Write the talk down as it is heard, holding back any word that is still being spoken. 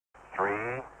3,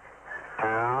 2,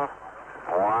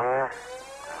 1,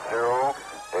 0,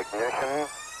 ignition,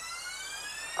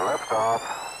 liftoff.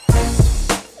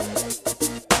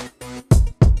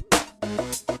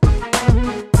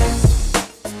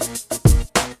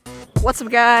 What's up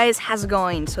guys, how's it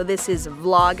going? So this is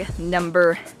vlog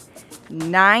number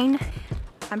 9.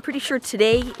 I'm pretty sure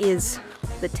today is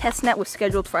the testnet was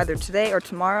scheduled for either today or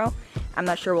tomorrow. I'm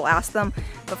not sure, we'll ask them.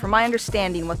 But from my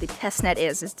understanding, what the testnet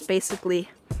is, it's basically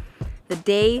the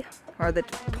day or the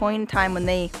point in time when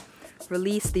they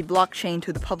release the blockchain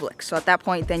to the public. So at that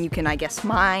point then you can, I guess,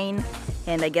 mine,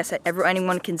 and I guess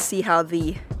anyone can see how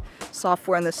the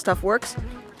software and this stuff works.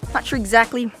 Not sure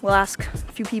exactly, we'll ask a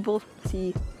few people,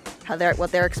 see how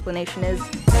what their explanation is.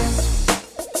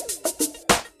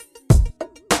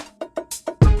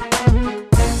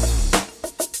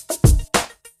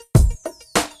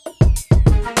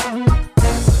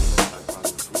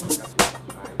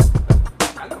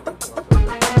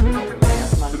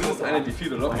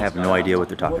 I have no idea what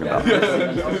they're talking about.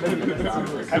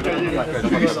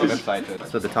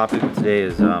 So the topic of today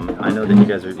is, I know that you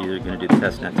guys are either going to do the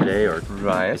testnet today or...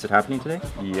 Right. Is it happening today?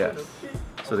 Yes.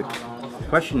 So the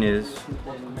question is,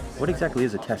 what exactly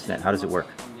is a testnet? How does it work?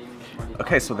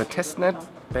 Okay, so the testnet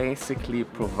basically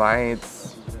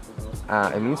provides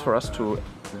a means for us to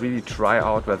really try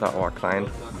out whether our client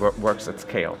works at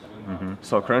scale.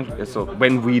 Mm-hmm. So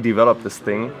when we develop this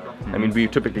thing, I mean, we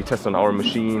typically test on our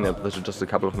machine. There's just a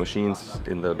couple of machines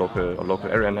in the local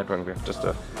area network. We have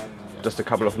just a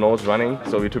couple of nodes running.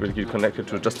 So we typically connect it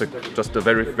to just a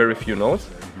very few nodes.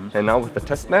 Mm-hmm. And now with the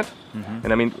testnet, mm-hmm.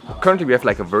 and I mean, currently we have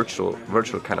like a virtual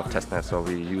kind of testnet. So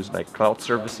we use like cloud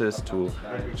services to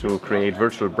create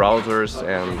virtual browsers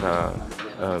and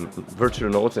virtual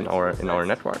nodes in our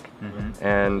network. Mm-hmm.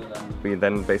 And we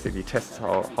then basically test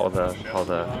how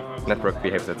the network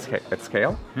behaves at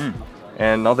scale. Mm.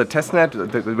 And now the testnet,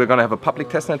 we're going to have a public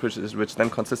testnet, which then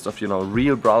consists of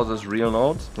real browsers, real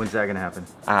nodes. When's that going to happen?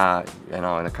 In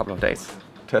a couple of days.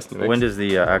 When does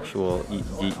the actual?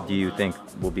 Do you think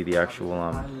will be the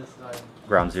actual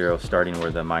ground zero starting where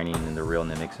the mining and the real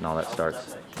Nimiqs and all that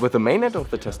starts? With the mainnet or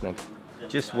the testnet?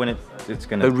 Just when it's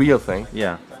going to. The real thing.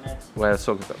 Yeah. Well,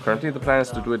 so currently the plan is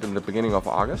to do it in the beginning of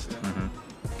August, mm-hmm.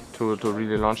 to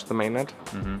really launch the mainnet.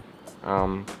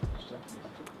 Mm-hmm.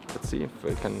 Let's see if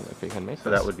we can make. So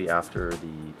that would be after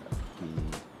the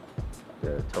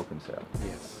token sale.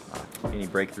 Yes. Any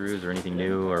breakthroughs or anything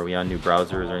new? Are we on new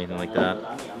browsers or anything like that?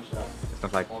 It's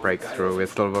not like breakthrough. We're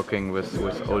still working with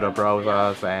older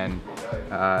browsers, and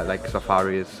like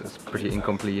Safari is pretty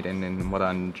incomplete in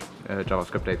modern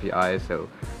JavaScript APIs. So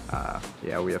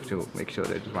yeah, we have to make sure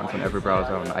that it runs on every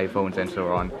browser, on iPhones and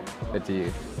so on. It's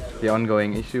the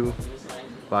ongoing issue,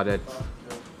 but it's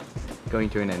going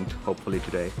to an end hopefully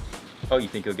today. Oh, you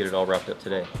think you'll get it all wrapped up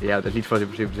today? Yeah, at least for the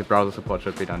browser support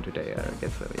should be done today, I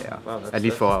guess so, yeah. Wow, at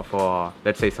least for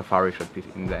let's say Safari should be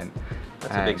in then.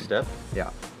 That's a big step. Yeah.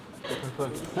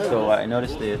 So I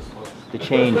noticed the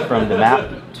change from the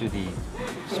map to the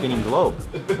spinning globe.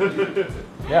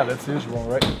 Yeah, that's the huge one,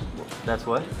 right? That's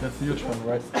what? That's the huge one,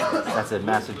 right? That's a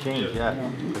massive change, yeah.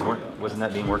 Wasn't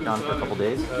that being worked on for a couple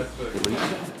days, at least?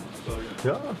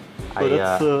 Yeah. I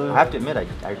have to admit,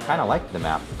 I kind of liked the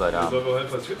map, but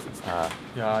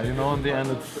yeah, in the end,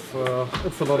 it's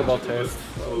a lot about taste.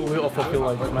 We also feel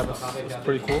like the map is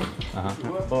pretty cool,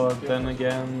 but then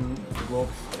again, the globe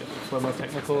is more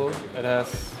technical. It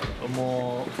has a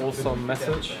more wholesome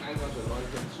message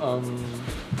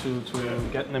to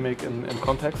get Nimiq in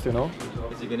context, Is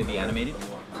it going to be animated?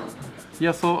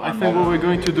 Yeah, so I think what we're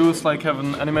going to do is like have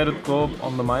an animated globe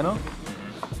on the miner,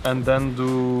 and then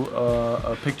do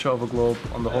a picture of a globe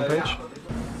on the homepage.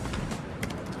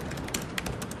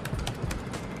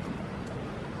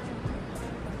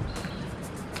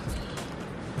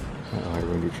 I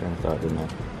ruined your train of thought, didn't I?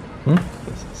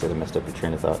 I said I messed up your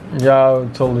train of thought. Yeah,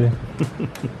 totally.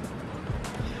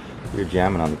 You're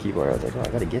jamming on the keyboard. I was like, oh, I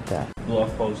gotta get that.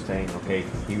 Blog post saying, okay,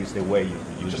 here's the way you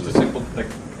use just it. a simple, like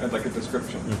a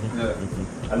description. Mm-hmm. Yeah.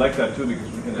 Mm-hmm. I like that too,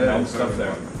 because we can announce stuff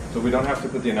there. So we don't have to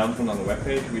put the announcement on the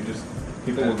webpage.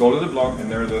 People will go to the blog and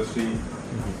there they'll see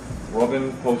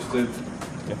Robin posted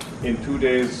in 2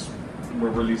 days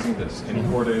we're releasing this, in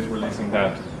 4 days we're releasing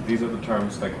that. These are the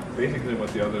terms, like basically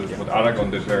what Aragon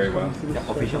did very well. Yeah,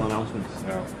 official announcements.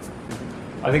 Yeah.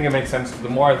 I think it makes sense. The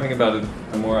more I think about it,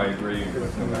 the more I agree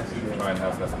with him to try and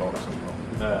have that blog somehow.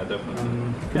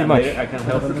 Definitely. Pretty much. I can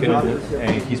help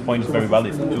his point is very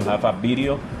valid to have a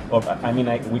video of,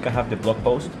 we can have the blog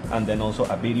post and then also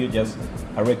a video, just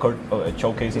a record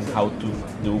showcasing how to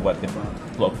do what the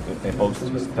blog post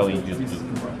is telling you to do.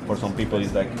 for some people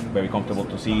it's like very comfortable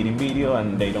to see it in video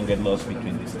and they don't get lost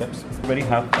between these steps. Already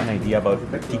have an idea about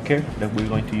the ticker that we're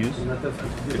going to use?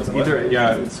 It's either,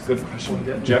 yeah, it's a good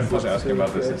question. Jeff was asking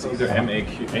about this. It's either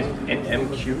NMQ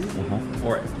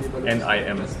or NIM.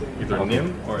 Either NIM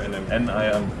or NM. NIM.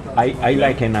 I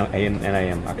like NIM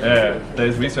actually.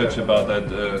 There's research about that.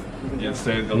 You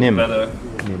say a little NIM. better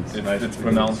if it's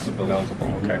pronounceable.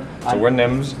 Okay. So we're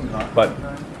NIMs, but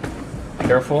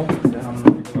careful,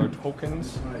 our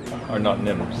tokens are not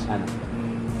NIMs.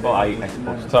 Well, I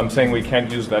suppose. So I'm saying we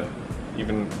can't use that,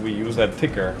 even we use that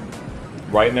ticker.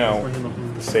 Right now,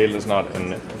 the sale is not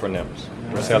for NIMs.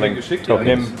 We're selling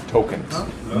NIM tokens.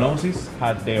 Gnosis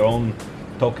had their own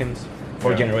tokens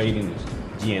for generating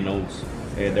GNOs.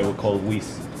 They were called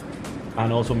WIS.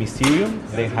 And also Mysterium,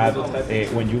 they had,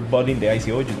 when you bought in the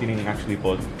ICO, you didn't actually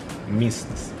bought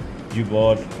MISTs. You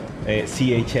bought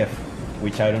CHF,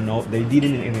 which I don't know, they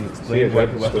didn't even explain CHF what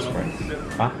is Swiss franc.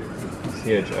 Huh?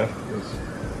 CHF is,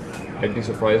 I'd be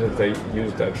surprised if they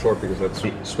used that short because that's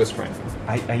Swiss franc.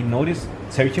 I noticed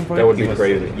searching for that it. Would be was,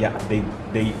 crazy. Yeah, they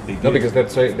no, because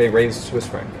that's they raised Swiss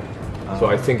franc. So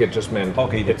I think it just meant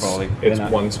it's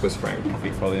one Swiss franc.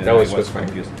 That was Swiss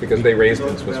franc because they raised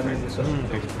in Swiss franc. So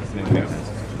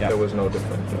there was no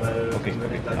difference. Okay.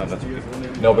 That's okay.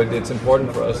 No, but it's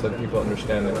important for us that people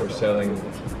understand that we're selling.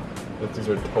 That these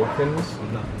are tokens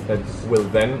that will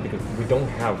then, because we don't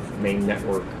have main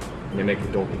network.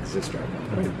 Nimiq don't exist right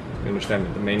now. Right? You understand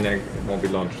that the main network won't be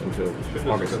launched until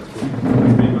August.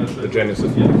 The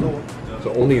Genesis.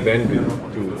 So only then do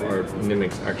our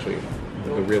Nimiqs actually,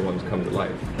 the real ones, come to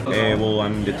life. Well,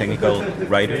 I'm the technical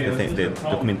writer, the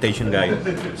documentation guy.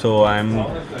 So I'm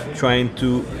trying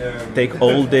to take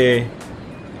all the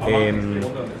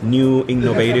new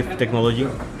innovative technology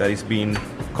that is being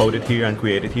coded here and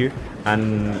created here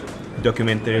and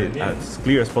document it as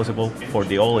clear as possible for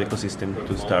the whole ecosystem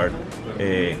to start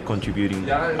contributing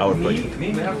our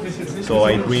project. So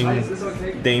I bring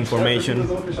the information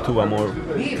to a more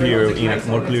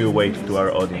clear way to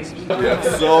our audience. We have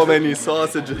so many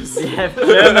sausages. We have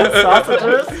German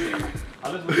sausages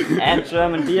and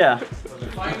German beer.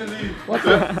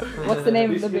 What's the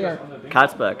name of the beer?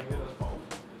 Carlsberg.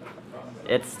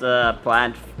 It's the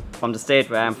brand from the state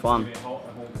where I'm from.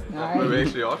 Where we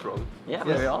actually are from. Yeah,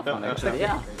 where we are from actually,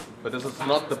 yeah. But this is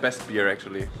not the best beer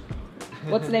actually.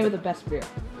 What's the name of the best beer?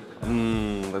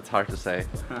 That's hard to say.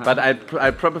 But I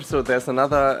probably, so there's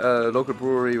another local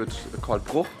brewery which is called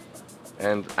Bruch,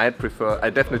 and I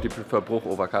definitely prefer Bruch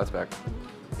over Carlsberg.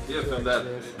 Yeah, from that.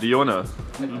 Leona.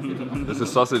 This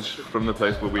is sausage from the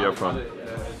place where we are from.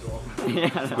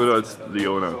 Yeah. Good old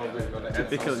Leona.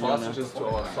 Typical sausages to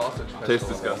our sausage. Tastes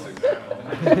disgusting.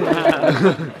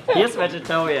 He's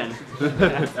vegetarian.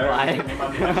 That's why.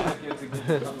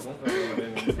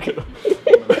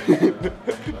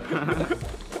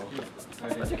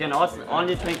 But you can also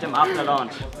only drink them after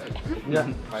lunch.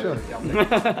 Yeah, sure.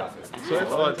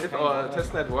 So if our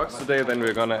testnet works today, then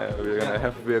we're gonna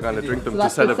drink them So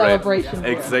that's to celebrate. the celebration.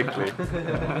 Exactly.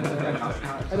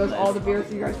 Are those all the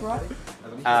beers you guys brought?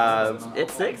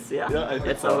 It's 6, yeah.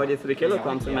 It's already 3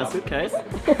 kilograms in my suitcase.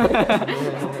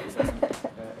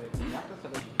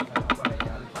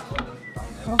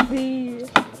 Coffee.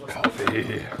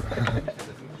 Coffee.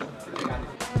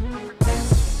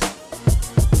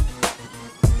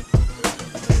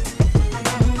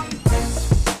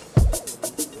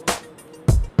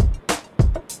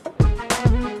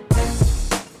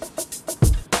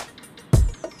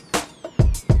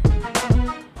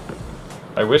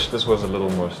 I wish this was a little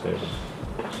more stable.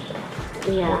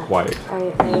 Yeah, more quiet. I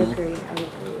agree.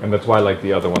 And that's why I like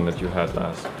the other one that you had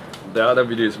last. The other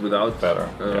video is without. Better.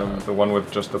 The one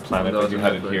with just the planet that you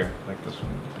had it here, like this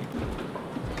one.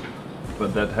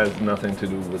 But that has nothing to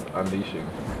do with unleashing.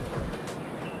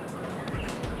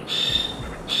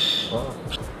 Wow.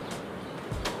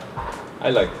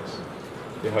 I like this.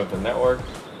 You have the network.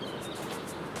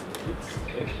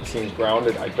 It seems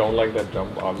grounded. I don't like that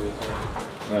jump, obviously.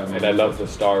 And I love the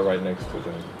star right next to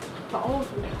the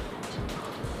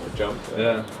jump.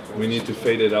 Yeah, we need to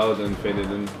fade it out and fade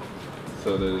it in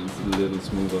so that it's a little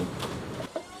smoother.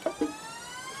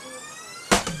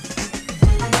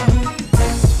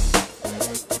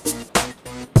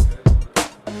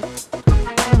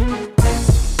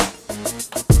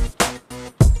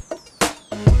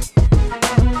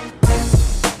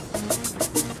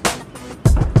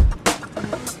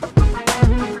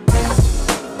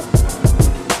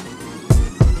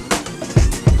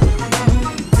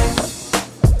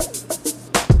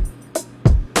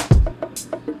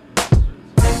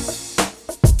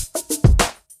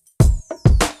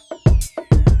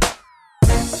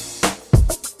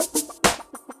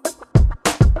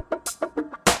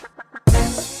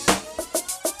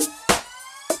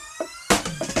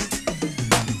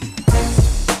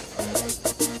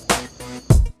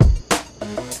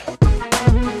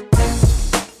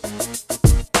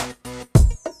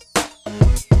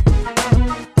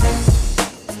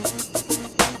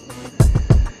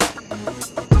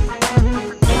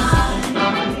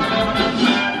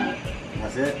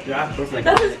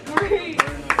 That was great.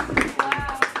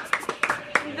 Wow.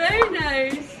 Very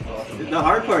nice. The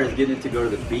hard part is getting it to go to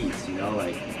the beats, you know,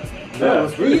 like.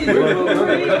 And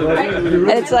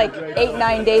it's like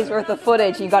 8-9 days worth of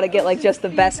footage. You got to get like just the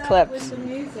best clips.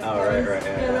 Oh, right.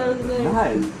 Yeah,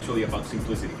 Nice. It's really about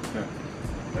simplicity.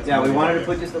 Yeah, we wanted to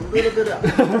put just a little bit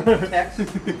of text.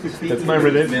 That's my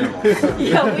religion.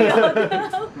 Yeah, we all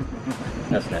know.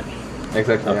 Testnet.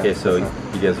 Exactly. Okay, yeah. so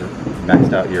you guys have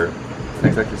maxed out your.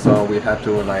 Exactly. So we had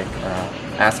to like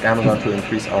ask Amazon to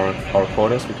increase our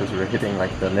quotas because we were hitting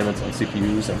like the limits on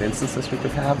CPUs and instances we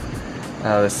could have.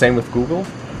 The same with Google.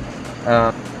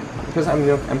 Because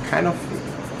I'm kind of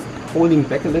holding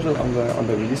back a little on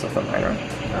the release of the miner.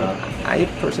 I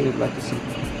personally would like to see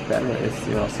better is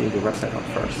seeing the website up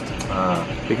first.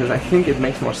 Because I think it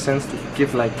makes more sense to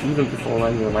give like even before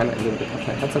running the miner a little bit of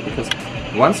a heads up, because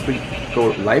once we go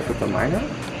live with the miner,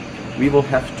 we will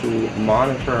have to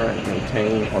monitor and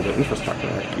maintain all the infrastructure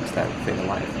that keeps that thing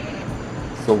alive.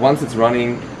 So once it's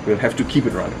running, we'll have to keep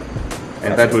it running.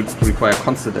 And that will require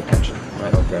constant attention.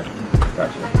 Right? Okay,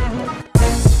 gotcha.